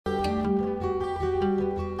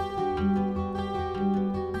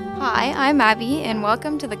Hi, I'm Abby, and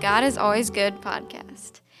welcome to the God is Always Good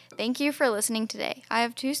podcast. Thank you for listening today. I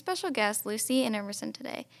have two special guests, Lucy and Emerson,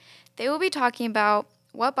 today. They will be talking about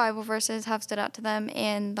what Bible verses have stood out to them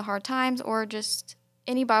in the hard times, or just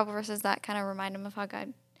any Bible verses that kind of remind them of how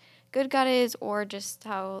good God is, or just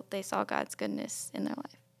how they saw God's goodness in their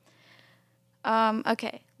life.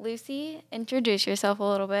 Okay, Lucy, introduce yourself a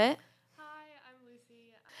little bit.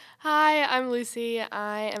 Hi, I'm Lucy.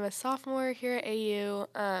 I am a sophomore here at AU.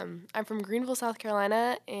 I'm from Greenville, South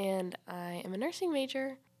Carolina, and I am a nursing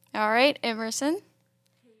major. All right, Emerson.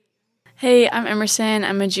 Hey, I'm Emerson.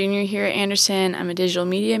 I'm a junior here at Anderson. I'm a digital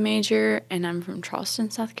media major, and I'm from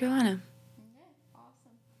Charleston, South Carolina.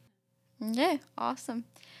 Yeah, awesome.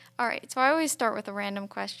 All right, so I always start with a random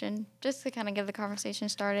question just to kind of get the conversation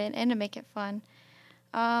started and to make it fun.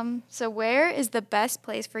 So where is the best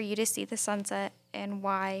place for you to see the sunset, and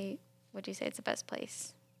why would you say it's the best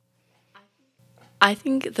place? I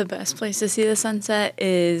think the best place to see the sunset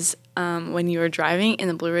is when you are driving in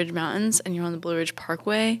the Blue Ridge Mountains and you're on the Blue Ridge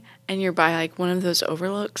Parkway and you're by like one of those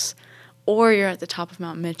overlooks, or you're at the top of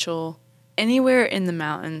Mount Mitchell. Anywhere in the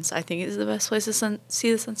mountains, I think is the best place to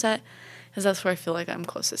see the sunset, because that's where I feel like I'm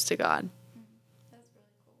closest to God.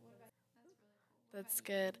 That's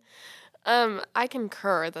good. I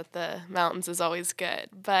concur that the mountains is always good,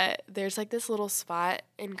 but there's like this little spot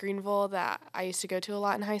in Greenville that I used to go to a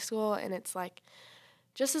lot in high school, and it's like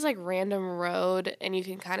just this like random road, and you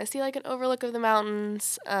can kind of see like an overlook of the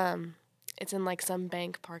mountains. It's in like some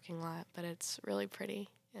bank parking lot, but it's really pretty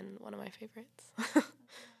and one of my favorites.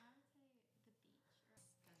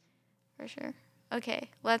 For sure.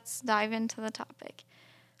 Okay, let's dive into the topic.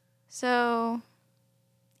 So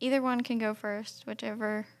either one can go first,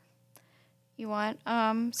 whichever you want.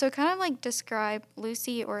 So kind of like describe,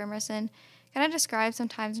 Lucy or Emerson, kind of describe some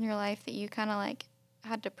times in your life that you kind of like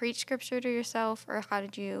had to preach scripture to yourself, or how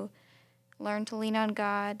did you learn to lean on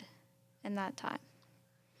God in that time?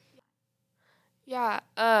 Yeah,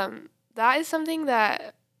 that is something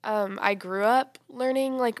that I grew up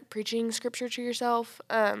learning, like preaching scripture to yourself.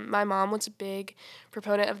 My mom was a big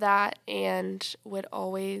proponent of that and would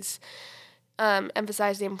always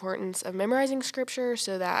emphasize the importance of memorizing scripture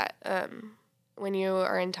so that when you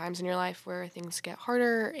are in times in your life where things get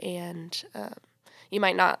harder and you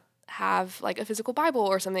might not have like a physical Bible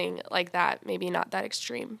or something like that, maybe not that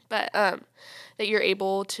extreme, but that you're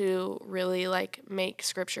able to really like make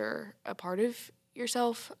scripture a part of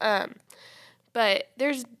yourself. But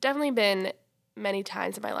there's definitely been many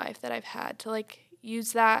times in my life that I've had to like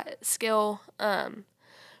use that skill,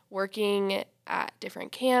 working at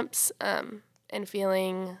different camps, and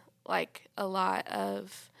feeling like a lot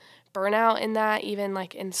of burnout in that, even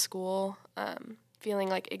like in school, feeling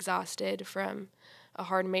like exhausted from a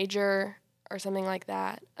hard major or something like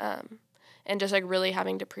that, and just like really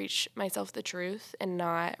having to preach myself the truth and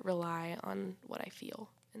not rely on what I feel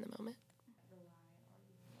in the moment.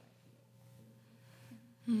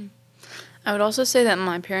 I would also say that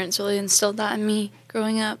my parents really instilled that in me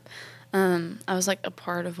growing up. I was like a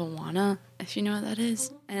part of Awana, if you know what that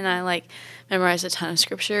is, and I like memorized a ton of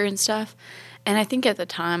scripture and stuff. And I think at the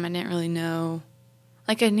time I didn't really know,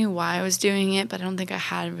 like I knew why I was doing it, but I don't think I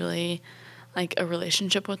had really like a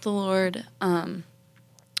relationship with the Lord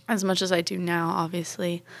as much as I do now,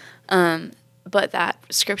 obviously. But that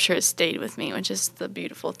scripture has stayed with me, which is the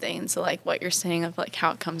beautiful thing. And so like what you're saying of like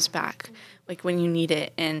how it comes back, like when you need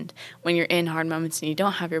it and when you're in hard moments and you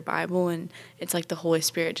don't have your Bible, and it's like the Holy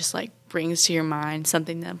Spirit just like brings to your mind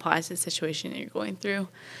something that applies to the situation that you're going through.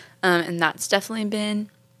 And that's definitely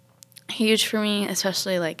been huge for me,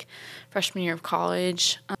 especially like freshman year of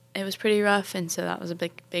college. It was pretty rough, and so that was a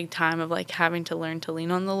big time of like having to learn to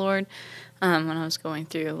lean on the Lord when I was going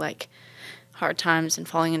through like hard times and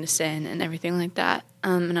falling into sin and everything like that.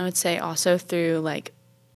 And I would say also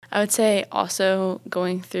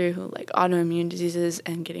going through like autoimmune diseases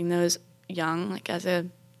and getting those young, like as a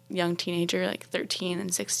young teenager, like 13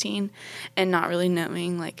 and 16, and not really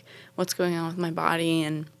knowing like what's going on with my body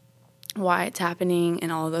and why it's happening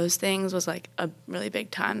and all of those things was like a really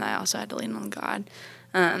big time that I also had to lean on God,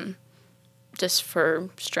 just for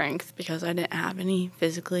strength because I didn't have any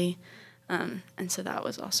physically. And so that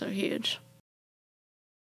was also huge.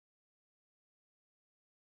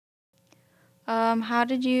 How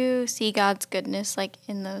did you see God's goodness like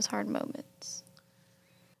in those hard moments?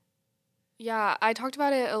 Yeah, I talked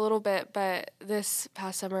about it a little bit, but this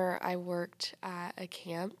past summer I worked at a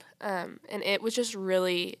camp, and it was just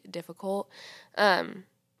really difficult,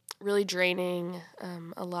 really draining,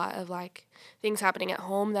 a lot of like things happening at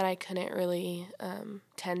home that I couldn't really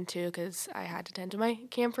tend to because I had to tend to my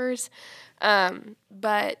campers.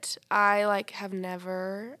 But I like have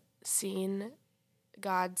never seen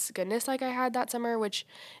God's goodness like I had that summer, which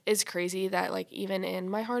is crazy that like even in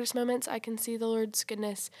my hardest moments I can see the Lord's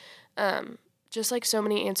goodness. Just like so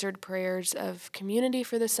many answered prayers of community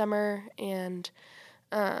for the summer, and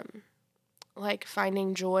like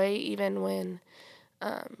finding joy even when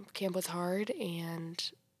camp was hard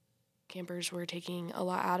and campers were taking a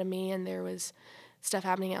lot out of me and there was stuff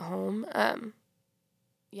happening at home.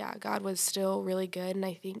 Yeah, God was still really good, and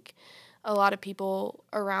I think a lot of people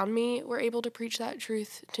around me were able to preach that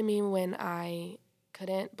truth to me when I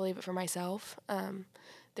couldn't believe it for myself.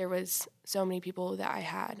 There was so many people that I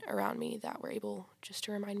had around me that were able just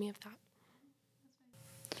to remind me of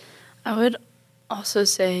that. I would also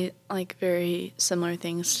say like very similar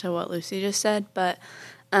things to what Lucy just said, but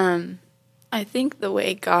I think the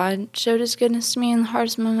way God showed his goodness to me in the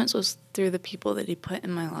hardest moments was through the people that he put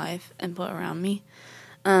in my life and put around me,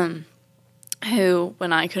 who,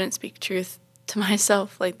 when I couldn't speak truth to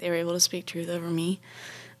myself, like they were able to speak truth over me.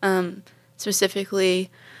 Specifically,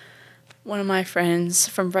 one of my friends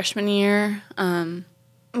from freshman year,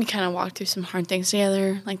 we kind of walked through some hard things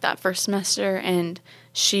together, like that first semester, and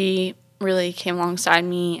she really came alongside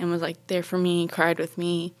me and was like there for me, cried with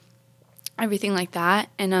me, everything like that.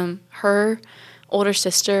 And her older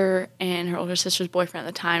sister and her older sister's boyfriend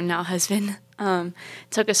at the time, now husband,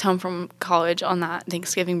 took us home from college on that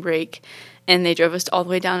Thanksgiving break, and they drove us all the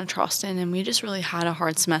way down to Charleston, and we just really had a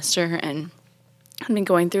hard semester and had been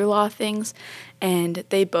going through a lot of things, and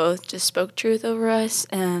they both just spoke truth over us,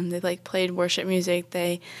 and they like played worship music,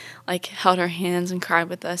 they like held our hands and cried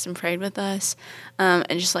with us and prayed with us, and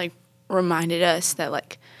just like reminded us that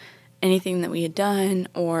like anything that we had done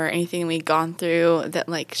or anything we'd gone through, that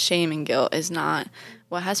like shame and guilt is not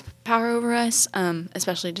what has power over us,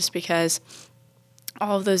 especially just because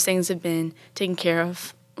all of those things have been taken care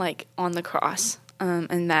of like on the cross,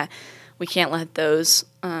 and that we can't let those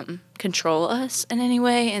control us in any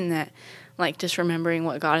way, and that like just remembering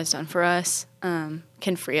what God has done for us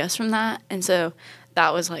can free us from that. And so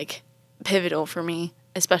that was like pivotal for me,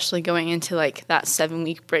 especially going into like that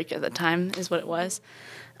 7-week break at the time is what it was,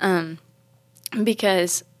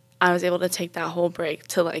 because I was able to take that whole break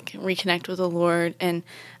to like reconnect with the Lord. And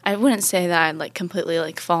I wouldn't say that I'd like completely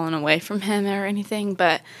like fallen away from him or anything,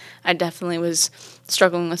 but I definitely was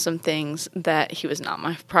struggling with some things that he was not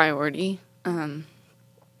my priority. And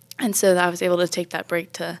so that I was able to take that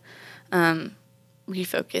break to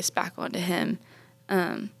refocus back onto him.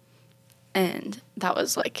 And that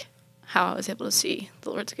was like how I was able to see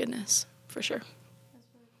the Lord's goodness, for sure.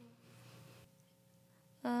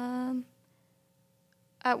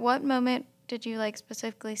 At what moment did you like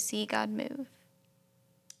specifically see God move?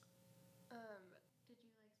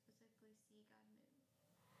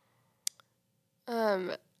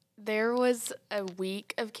 There was a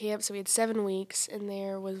week of camp, so we had 7 weeks, and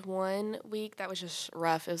there was 1 week that was just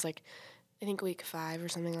rough. It was like, I think week 5 or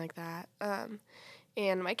something like that.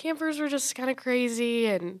 And my campers were just kind of crazy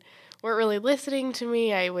and weren't really listening to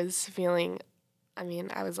me. I was feeling,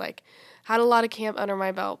 I was like, had a lot of camp under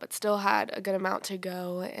my belt, but still had a good amount to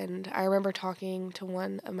go. And I remember talking to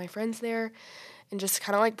one of my friends there and just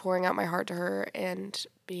kind of like pouring out my heart to her and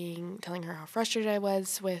telling her how frustrated I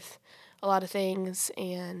was with a lot of things.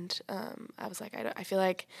 And I was like, I feel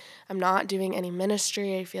like I'm not doing any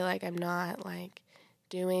ministry. I feel like I'm not like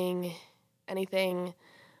doing anything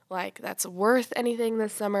like that's worth anything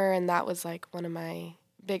this summer. And that was like one of my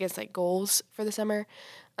biggest like goals for the summer.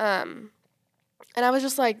 And I was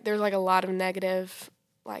just like, there's like a lot of negative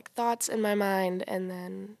like thoughts in my mind, and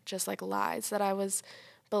then just like lies that I was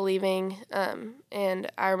believing.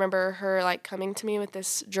 And I remember her like coming to me with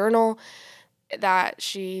this journal that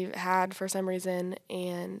she had for some reason,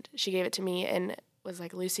 and she gave it to me and was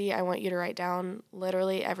like, Lucy, I want you to write down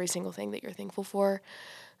literally every single thing that you're thankful for.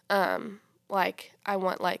 Like I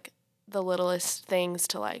want like the littlest things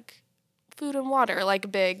to like food and water,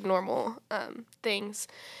 like big normal things.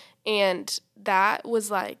 And that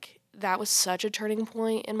was such a turning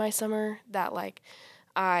point in my summer, that like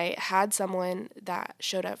I had someone that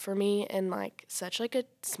showed up for me in like such like a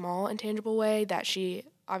small intangible way that she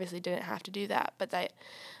obviously didn't have to do that, but that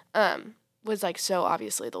was like so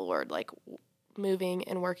obviously the Lord like moving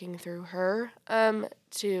and working through her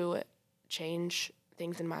to change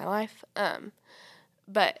things in my life.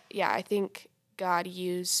 But yeah, I think God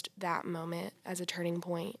used that moment as a turning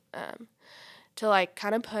point to like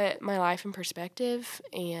kind of put my life in perspective,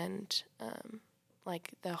 and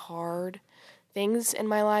like the hard things in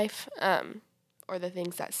my life, or the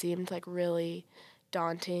things that seemed like really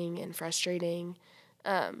daunting and frustrating,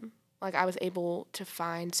 like I was able to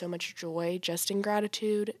find so much joy just in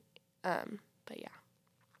gratitude. But yeah.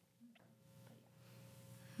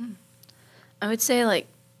 I would say like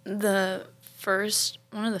one of the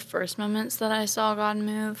first moments that I saw God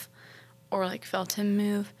move or like felt him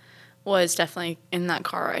move was definitely in that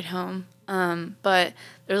car ride home. But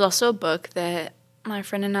there's also a book that my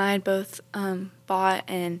friend and I had both bought,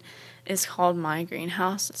 and it's called My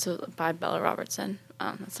Greenhouse. It's by Bella Robertson.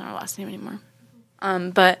 That's not her last name anymore.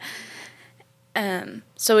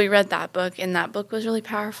 So we read that book, and that book was really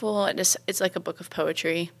powerful. It's like a book of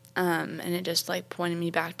poetry, and it just like pointed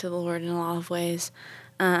me back to the Lord in a lot of ways.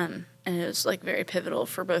 And it was like very pivotal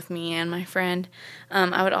for both me and my friend.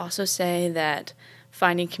 I would also say that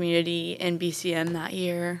finding community in BCM that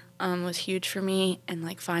year was huge for me, and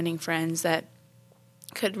like finding friends that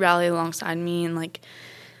could rally alongside me and like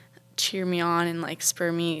cheer me on and like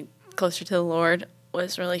spur me closer to the Lord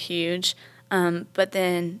was really huge. But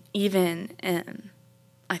then even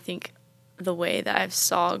I think the way that I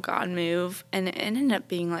saw God move, and it ended up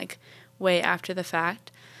being like way after the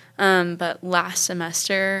fact. But last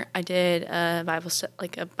semester I did a Bible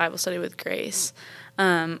study with Grace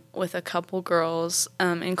with a couple girls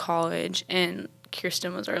in college, and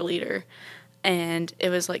Kirsten was our leader. And it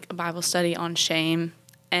was like a Bible study on shame,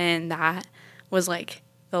 and that was like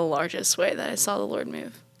the largest way that I saw the Lord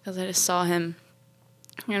move, because I just saw him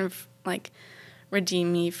kind of like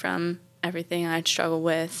redeem me from everything I'd struggled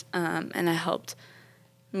with, and it helped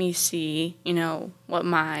me see, what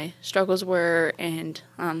my struggles were, and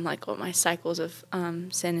like what my cycles of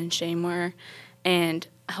sin and shame were, and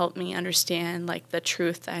helped me understand like the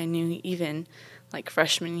truth that I knew even like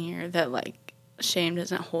freshman year, that like shame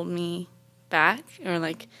doesn't hold me back, or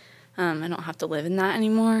like I don't have to live in that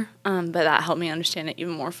anymore. But that helped me understand it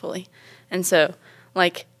even more fully. And so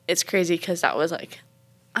like it's crazy because that was like,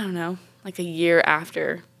 I don't know, like a year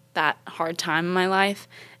after that hard time in my life,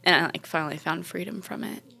 and I like finally found freedom from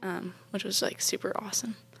it, which was like super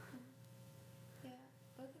awesome.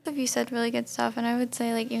 Both of you said really good stuff, and I would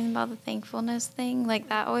say like even about the thankfulness thing, like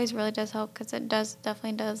that always really does help, because it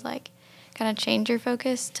definitely does like kind of change your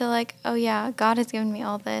focus to like, oh yeah, God has given me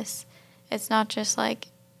all this. It's not just like,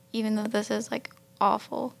 even though this is like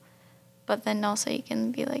awful, but then also you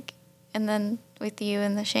can be like, and then with you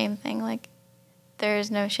and the shame thing, like there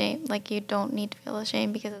is no shame. Like you don't need to feel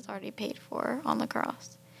ashamed because it's already paid for on the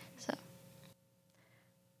cross. So,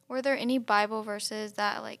 were there any Bible verses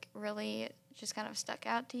that like really just kind of stuck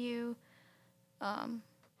out to you?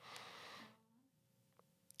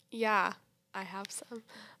 Yeah, I have some.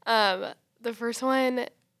 The first one,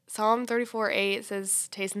 Psalm 34:8 says,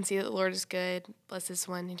 "Taste and see that the Lord is good. Bless this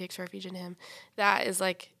one who takes refuge in him." That is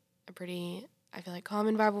like a pretty, I feel like,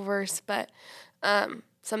 common Bible verse, but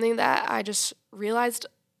something that I just realized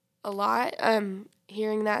a lot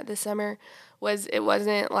hearing that this summer was, it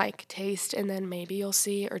wasn't like taste and then maybe you'll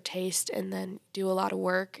see, or taste and then do a lot of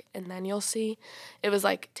work and then you'll see. It was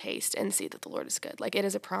like taste and see that the Lord is good. Like it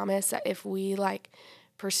is a promise that if we like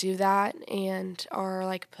pursue that and are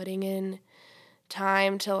like putting in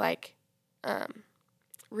time to like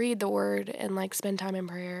read the word and like spend time in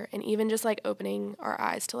prayer, and even just like opening our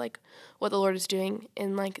eyes to like what the Lord is doing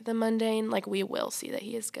in like the mundane, like we will see that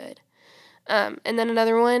he is good. And then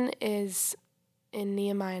another one is in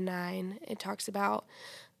Nehemiah 9. It talks about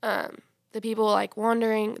the people like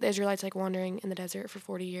wandering, the Israelites like wandering in the desert for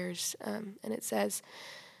 40 years. And it says,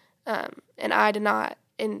 and I did not,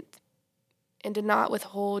 and did not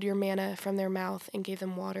withhold your manna from their mouth, and gave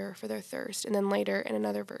them water for their thirst. And then later in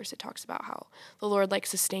another verse, it talks about how the Lord like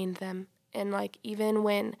sustained them. And like even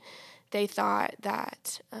when they thought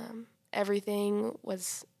that everything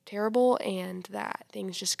was terrible and that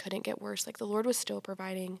things just couldn't get worse, like the Lord was still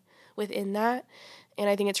providing within that. And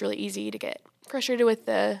I think it's really easy to get frustrated with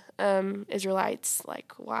the Israelites,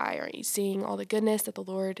 like, why aren't you seeing all the goodness that the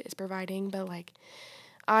Lord is providing? But like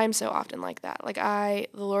I'm so often like that. Like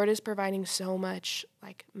the Lord is providing so much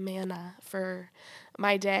like manna for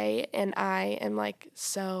my day, and I am like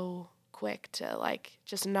so quick to like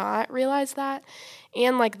just not realize that.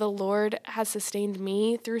 And like the Lord has sustained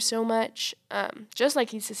me through so much, just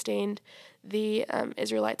like he sustained the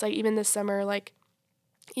Israelites. Like even this summer, like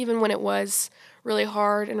even when it was really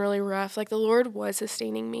hard and really rough, like the Lord was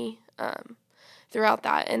sustaining me throughout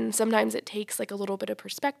that. And sometimes it takes like a little bit of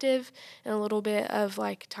perspective and a little bit of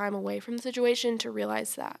like time away from the situation to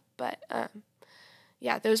realize that. But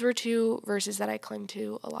yeah, those were two verses that I clung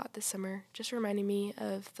to a lot this summer, just reminding me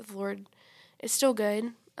of that the Lord is still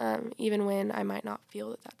good, even when I might not feel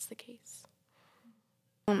that that's the case.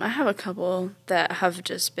 I have a couple that have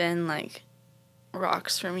just been like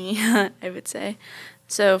rocks for me, I would say.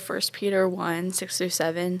 So 1 Peter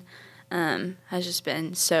 1:6-7 has just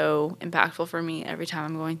been so impactful for me every time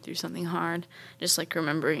I'm going through something hard. Just like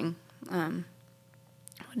remembering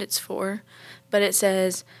what it's for, but it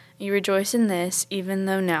says, "You rejoice in this, even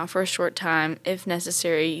though now for a short time, if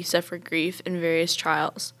necessary, you suffer grief in various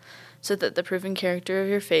trials, so that the proven character of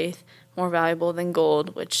your faith, more valuable than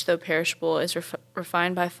gold, which though perishable is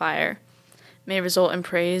refined by fire, may result in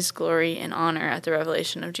praise, glory, and honor at the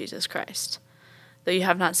revelation of Jesus Christ. Though you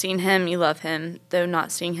have not seen him, you love him. Though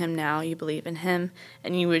not seeing him now, you believe in him,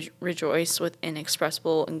 and you would rejoice with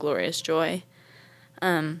inexpressible and glorious joy."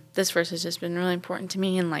 This verse has just been really important to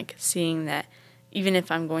me, and like seeing that even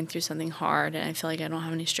if I'm going through something hard and I feel like I don't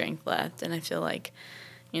have any strength left, and I feel like,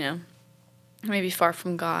 maybe far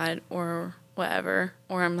from God or whatever,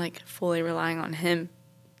 or I'm like fully relying on him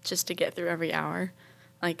just to get through every hour,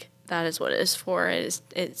 like that is what it is for.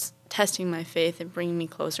 It's testing my faith and bringing me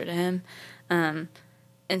closer to him,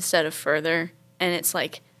 instead of further. And it's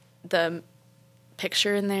like the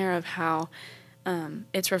picture in there of how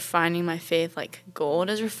it's refining my faith like gold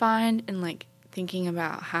is refined, and like thinking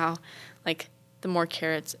about how like the more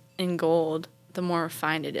carats in gold, the more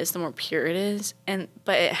refined it is, the more pure it is,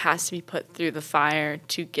 but it has to be put through the fire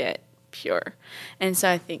to get pure. And so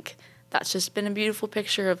I think that's just been a beautiful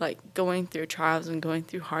picture of like going through trials and going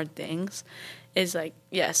through hard things. Is like,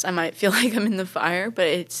 yes, I might feel like I'm in the fire, but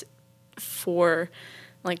it's for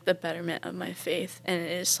like the betterment of my faith, and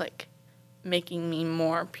it is like making me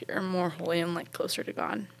more pure, more holy, and like closer to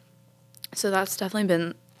God. So that's definitely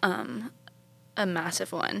been a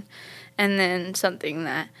massive one. And then something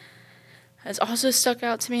that has also stuck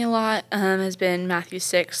out to me a lot has been Matthew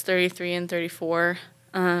 6:33 and 34.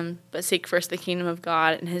 But seek first the kingdom of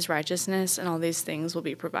God and his righteousness, and all these things will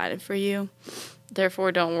be provided for you.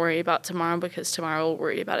 Therefore, don't worry about tomorrow, because tomorrow will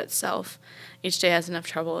worry about itself. Each day has enough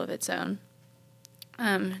trouble of its own.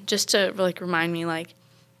 Just to like remind me, like,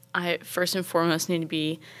 I first and foremost need to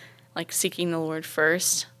be like seeking the Lord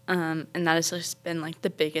first. And that has just been like the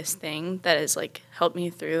biggest thing that has like helped me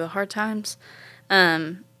through the hard times.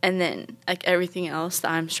 And then like everything else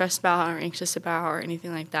that I'm stressed about or anxious about or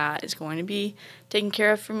anything like that is going to be taken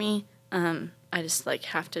care of for me. I just like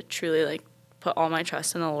have to truly like put all my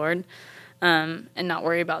trust in the Lord, and not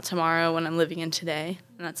worry about tomorrow when I'm living in today.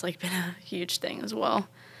 And that's like been a huge thing as well.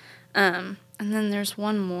 And then there's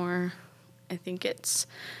one more. I think it's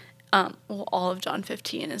all of John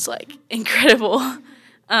 15 is like incredible.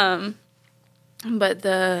 But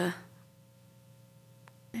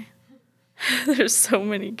there's so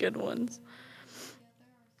many good ones.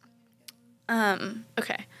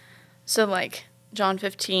 Okay. So like John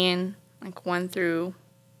 15, like 1 through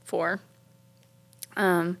 4,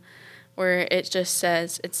 where it just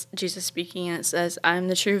says, it's Jesus speaking, and it says, "I am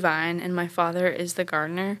the true vine, and my Father is the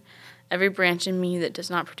gardener. Every branch in me that does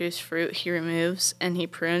not produce fruit, he removes, and he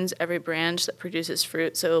prunes every branch that produces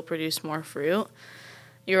fruit, so it will produce more fruit.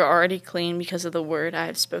 You are already clean because of the word I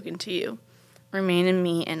have spoken to you. Remain in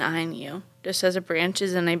me, and I in you. Just as a branch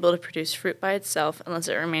is unable to produce fruit by itself unless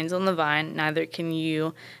it remains on the vine, neither can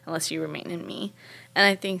you unless you remain in me." And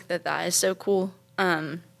I think that is so cool,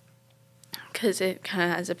 because it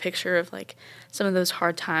kind of has a picture of like some of those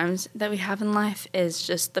hard times that we have in life is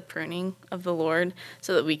just the pruning of the Lord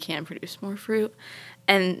so that we can produce more fruit.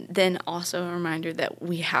 And then also a reminder that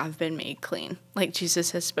we have been made clean. Like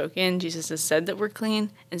Jesus has spoken, Jesus has said that we're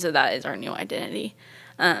clean, and so that is our new identity,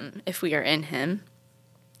 if we are in him.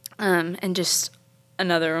 And just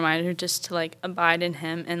another reminder just to like abide in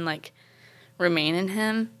him and like remain in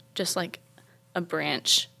him, just like a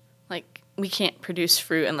branch. Like we can't produce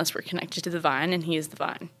fruit unless we're connected to the vine, and he is the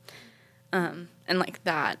vine. And like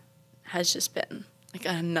that has just been like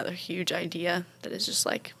another huge idea that has just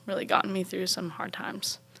like really gotten me through some hard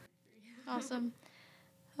times. Awesome.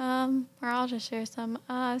 Or I'll just share some.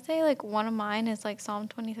 I would say like one of mine is like Psalm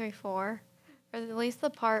 23:4, or at least the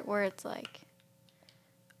part where it's like,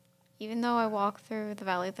 "Even though I walk through the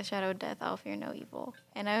valley of the shadow of death, I'll fear no evil."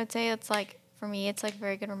 And I would say it's like, for me, it's like a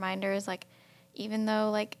very good reminder is like, even though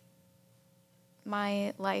like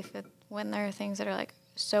my life, when there are things that are like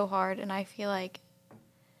so hard and I feel like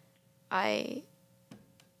I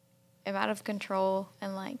am out of control,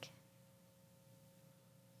 and like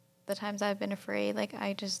the times I've been afraid, like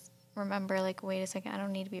I just remember like, wait a second, I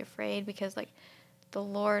don't need to be afraid, because like the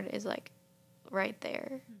Lord is like right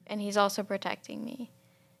there, and he's also protecting me,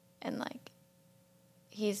 and like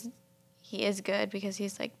he is good because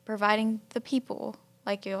he's like providing the people,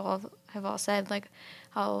 like you all have all said, like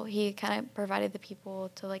how he kind of provided the people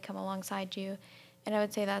to like come alongside you. And I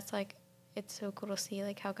would say that's like, it's so cool to see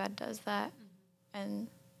like how God does that, and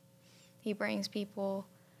he brings people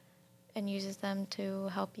and uses them to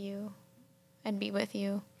help you and be with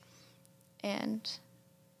you, and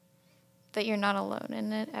that you're not alone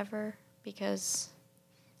in it ever,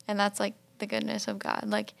 and that's like the goodness of God.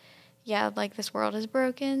 Like, yeah, like, this world is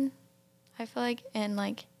broken, I feel like, and,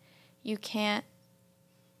 like, you can't,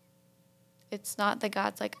 it's not that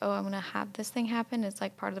God's like, oh, I'm going to have this thing happen. It's,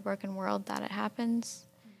 like, part of the broken world that it happens,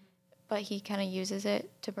 but he kind of uses it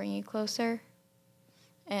to bring you closer,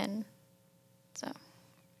 and so,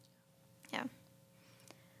 yeah.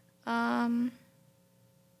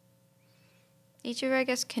 Each of you, I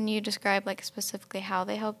guess, can you describe, like, specifically how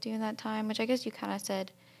they helped you in that time? Which I guess you kind of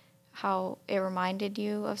said how it reminded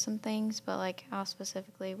you of some things, but, like, how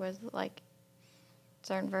specifically was, like,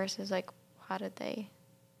 certain verses, like, how did they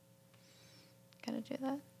kind of do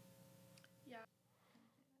that?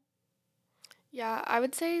 Yeah, I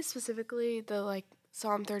would say specifically the like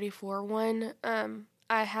Psalm 34 one.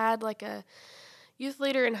 I had like a youth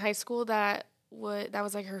leader in high school that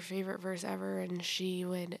was like her favorite verse ever, and she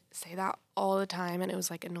would say that all the time, and it was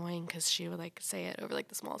like annoying because she would like say it over like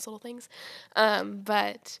the smallest little things.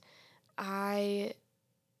 But I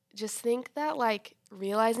just think that like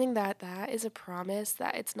realizing that that is a promise,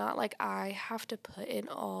 that it's not like I have to put in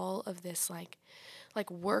all of this like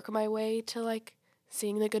work my way to like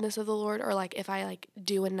seeing the goodness of the Lord, or like if I like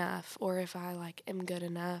do enough, or if I like am good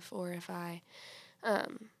enough, or if I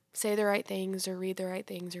say the right things, or read the right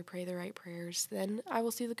things, or pray the right prayers, then I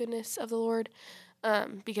will see the goodness of the Lord.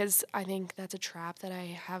 Because I think that's a trap that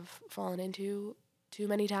I have fallen into too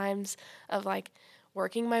many times, of like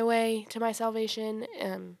working my way to my salvation,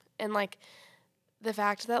 and like the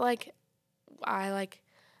fact that like I like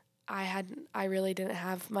I really didn't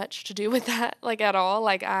have much to do with that, like, at all.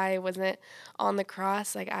 Like, I wasn't on the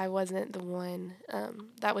cross. Like, I wasn't the one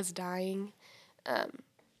that was dying. Um,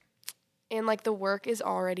 and, like, the work is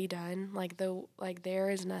already done. Like, there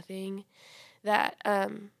is nothing that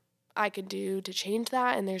I could do to change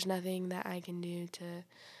that, and there's nothing that I can do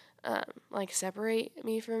to, like, separate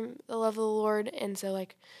me from the love of the Lord. And so,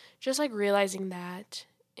 like, just, like, realizing that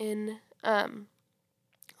in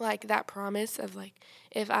like that promise of like,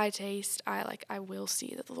 if I taste, I will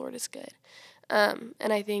see that the Lord is good. And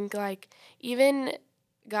I think like even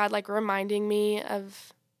God like reminding me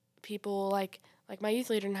of people like my youth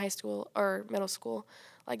leader in high school or middle school,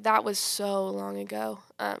 like that was so long ago.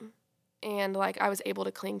 And like I was able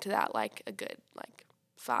to cling to that like a good like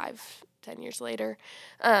 5-10 years later.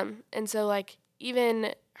 And so like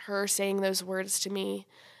even her saying those words to me,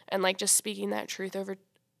 and like just speaking that truth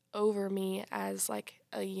over me as like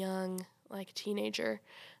a young like teenager,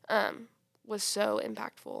 was so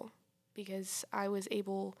impactful, because I was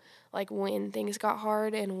able, like, when things got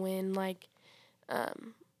hard, and when like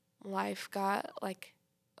life got like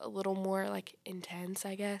a little more like intense,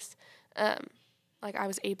 I guess, like I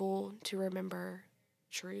was able to remember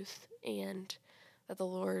truth, and that the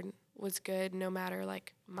Lord was good no matter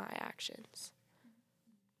like my actions.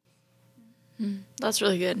 That's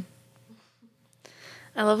really good.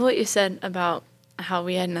 I love what you said about how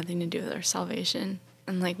we had nothing to do with our salvation.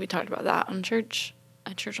 And, like, we talked about that at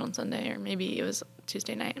church on Sunday, or maybe it was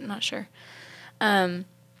Tuesday night, I'm not sure. I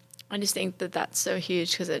just think that that's so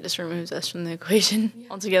huge, because it just removes us from the equation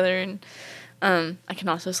altogether. And I can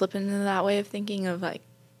also slip into that way of thinking of, like,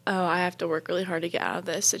 oh, I have to work really hard to get out of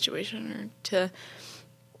this situation, or to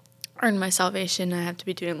earn my salvation. I have to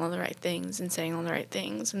be doing all the right things, and saying all the right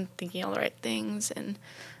things, and thinking all the right things. And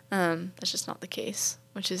that's just not the case,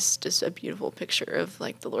 which is just a beautiful picture of,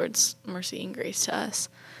 like, the Lord's mercy and grace to us.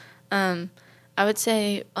 I would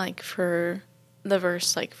say, like, for the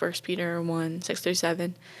verse, like, 1 Peter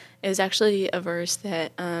 1:6-7, is actually a verse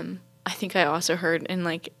that I think I also heard in,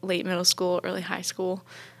 like, late middle school, early high school.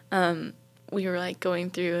 We were, like, going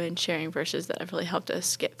through and sharing verses that have really helped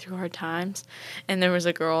us get through hard times. And there was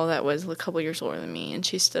a girl that was a couple years older than me, and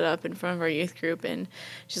she stood up in front of our youth group, and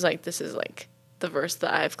she's like, this is, like, the verse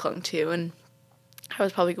that I've clung to. And I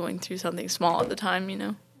was probably going through something small at the time,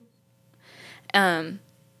 you know,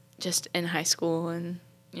 just in high school, and,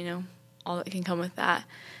 you know, all that can come with that.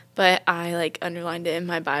 But I, like, underlined it in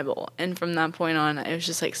my Bible, and from that point on, it was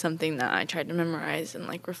just, like, something that I tried to memorize and,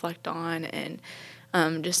 like, reflect on, and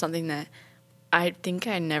just something that I think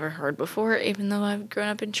I never heard before, even though I've grown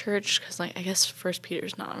up in church, because, like, I guess First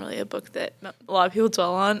Peter's not really a book that a lot of people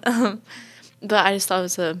dwell on, but I just thought it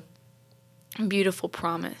was a beautiful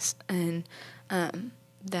promise, and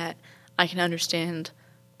that I can understand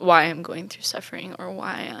why I'm going through suffering, or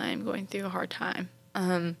why I'm going through a hard time.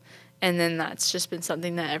 And then that's just been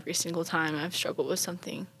something that every single time I've struggled with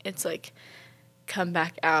something, it's like come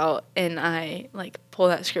back out, and I like pull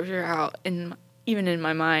that scripture out, and even in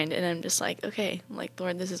my mind, and I'm just like, okay, like,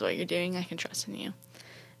 Lord, this is what you're doing. I can trust in you.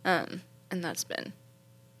 And that's been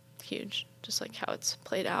huge, just like how it's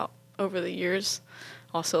played out over the years,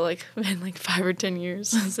 also like been like 5 or 10 years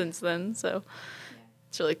since then, so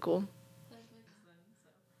it's really cool.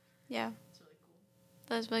 Yeah.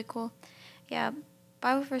 That's really cool. Yeah,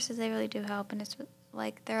 Bible verses, they really do help, and it's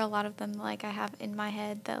like there are a lot of them like I have in my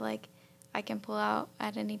head that like I can pull out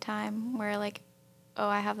at any time where like, oh,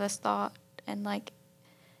 I have this thought, and like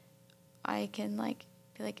I can like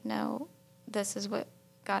be like, no, this is what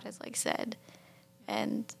God has like said,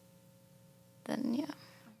 and then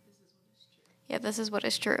yeah, this is what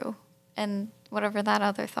is true, and whatever that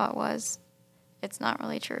other thought was, it's not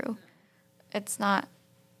really true. It's not.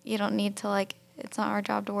 You don't need to like. It's not our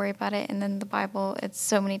job to worry about it. And then the Bible, it's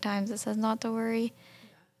so many times it says not to worry,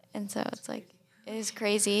 and so it's like it is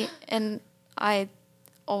crazy. And I'm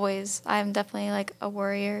definitely like a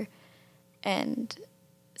worrier, and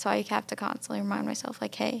so I have to constantly remind myself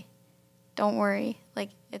like, hey, don't worry. Like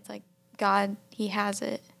it's like God, He has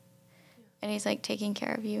it, and He's like taking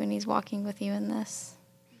care of you, and He's walking with you in this.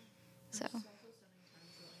 So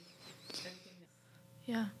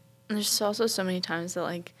Yeah. And there's also so many times that,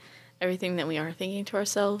 like, everything that we are thinking to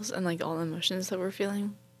ourselves and, like, all the emotions that we're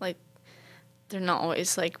feeling, like, they're not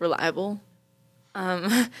always, like, reliable,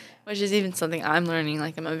 which is even something I'm learning.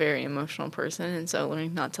 Like, I'm a very emotional person, and so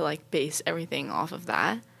learning not to, like, base everything off of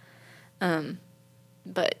that.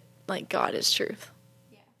 But, like, God is truth.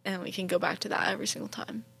 Yeah. And we can go back to that every single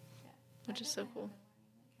time, which is so cool.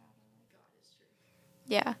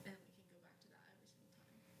 yeah.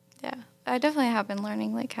 Yeah, I definitely have been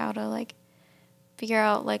learning, like, how to, like, figure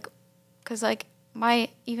out, like, because, like,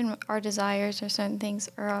 even our desires or certain things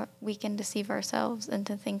are, we can deceive ourselves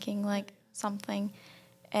into thinking, like, something,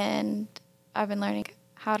 and I've been learning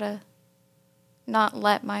how to not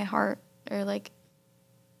let my heart or, like,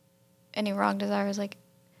 any wrong desires, like,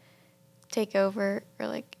 take over or,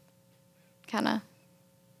 like, kind of,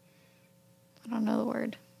 I don't know the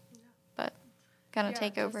word, but kind of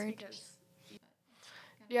take over.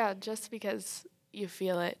 Just because you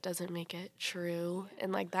feel it doesn't make it true.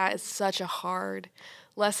 And, like, that is such a hard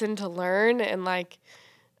lesson to learn. And, like,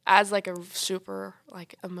 as, like, a super,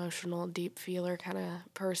 like, emotional, deep feeler kind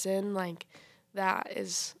of person, like, that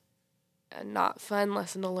is a not fun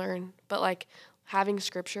lesson to learn. But, like, having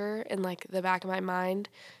scripture in, like, the back of my mind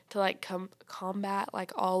to, like, combat,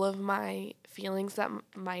 like, all of my feelings that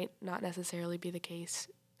might not necessarily be the case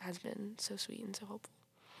has been so sweet and so hopeful.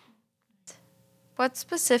 What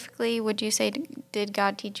specifically would you say did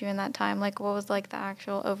God teach you in that time? Like, what was, like, the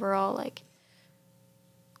actual overall, like,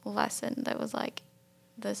 lesson that was, like,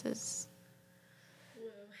 this is...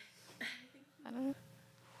 I don't know.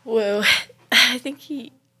 Whoa. I think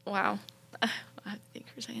wow. I have to think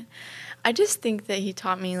for a second. I just think that he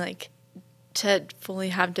taught me, like, to fully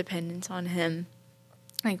have dependence on him,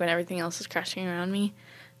 like, when everything else is crashing around me.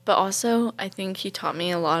 But also, I think he taught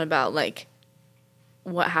me a lot about, like,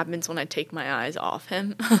 what happens when I take my eyes off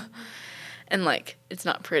him. And, like, it's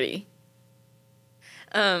not pretty.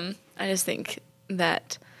 I just think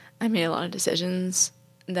that I made a lot of decisions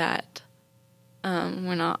that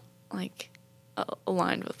were not, like,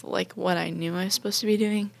 aligned with, like, what I knew I was supposed to be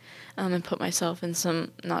doing, and put myself in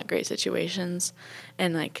some not great situations.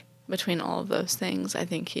 And, like, between all of those things, I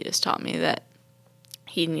think he just taught me that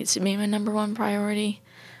he needs to be my number one priority,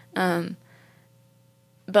 but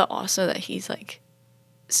also that he's, like,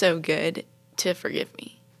 so good to forgive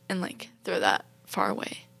me and, like, throw that far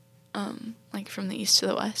away, like, from the east to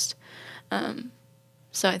the west.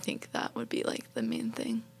 So I think that would be, like, the main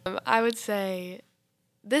thing. I would say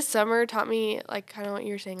this summer taught me, like, kind of what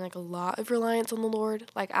you were saying, like, a lot of reliance on the Lord.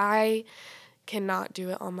 Like, I cannot do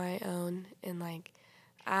it on my own, and, like,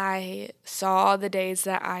 I saw the days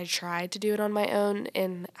that I tried to do it on my own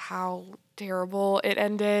and how terrible it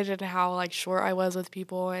ended, and how, like, short I was with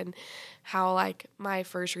people, and how, like, my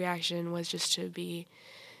first reaction was just to be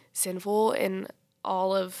sinful in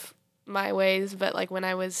all of my ways. But, like, when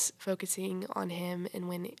I was focusing on him and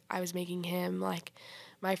when I was making him, like,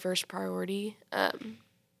 my first priority,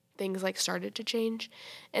 things, like, started to change.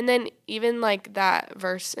 And then even, like, that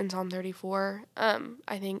verse in Psalm 34,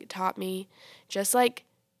 I think taught me just, like,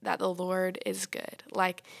 that the Lord is good.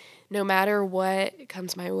 Like, no matter what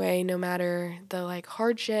comes my way, no matter the, like,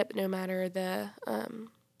 hardship, no matter the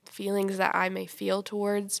feelings that I may feel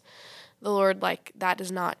towards the Lord, like, that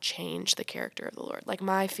does not change the character of the Lord. Like,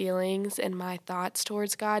 my feelings and my thoughts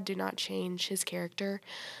towards God do not change his character.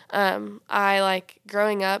 I, like,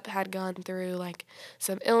 growing up had gone through, like,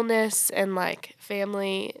 some illness and, like,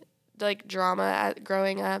 family, like, drama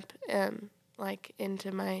growing up, like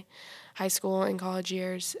into my high school and college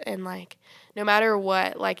years, and like no matter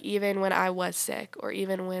what, like even when I was sick, or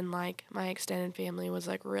even when like my extended family was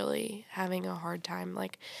like really having a hard time,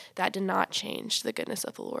 like that did not change the goodness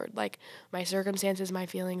of the Lord. Like my circumstances, my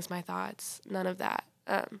feelings, my thoughts, none of that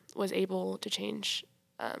was able to change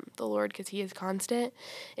the Lord, because he is constant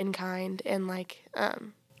and kind, and like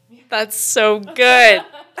That's so good.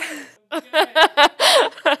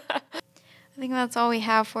 I think that's all we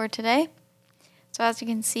have for today. So as you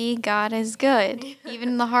can see, God is good, even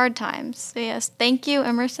in the hard times. So yes, thank you,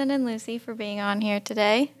 Emerson and Lucy, for being on here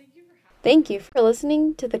today. Thank you for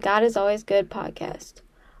listening to the God is Always Good podcast.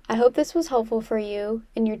 I hope this was helpful for you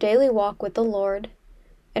in your daily walk with the Lord.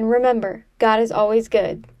 And remember, God is always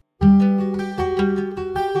good.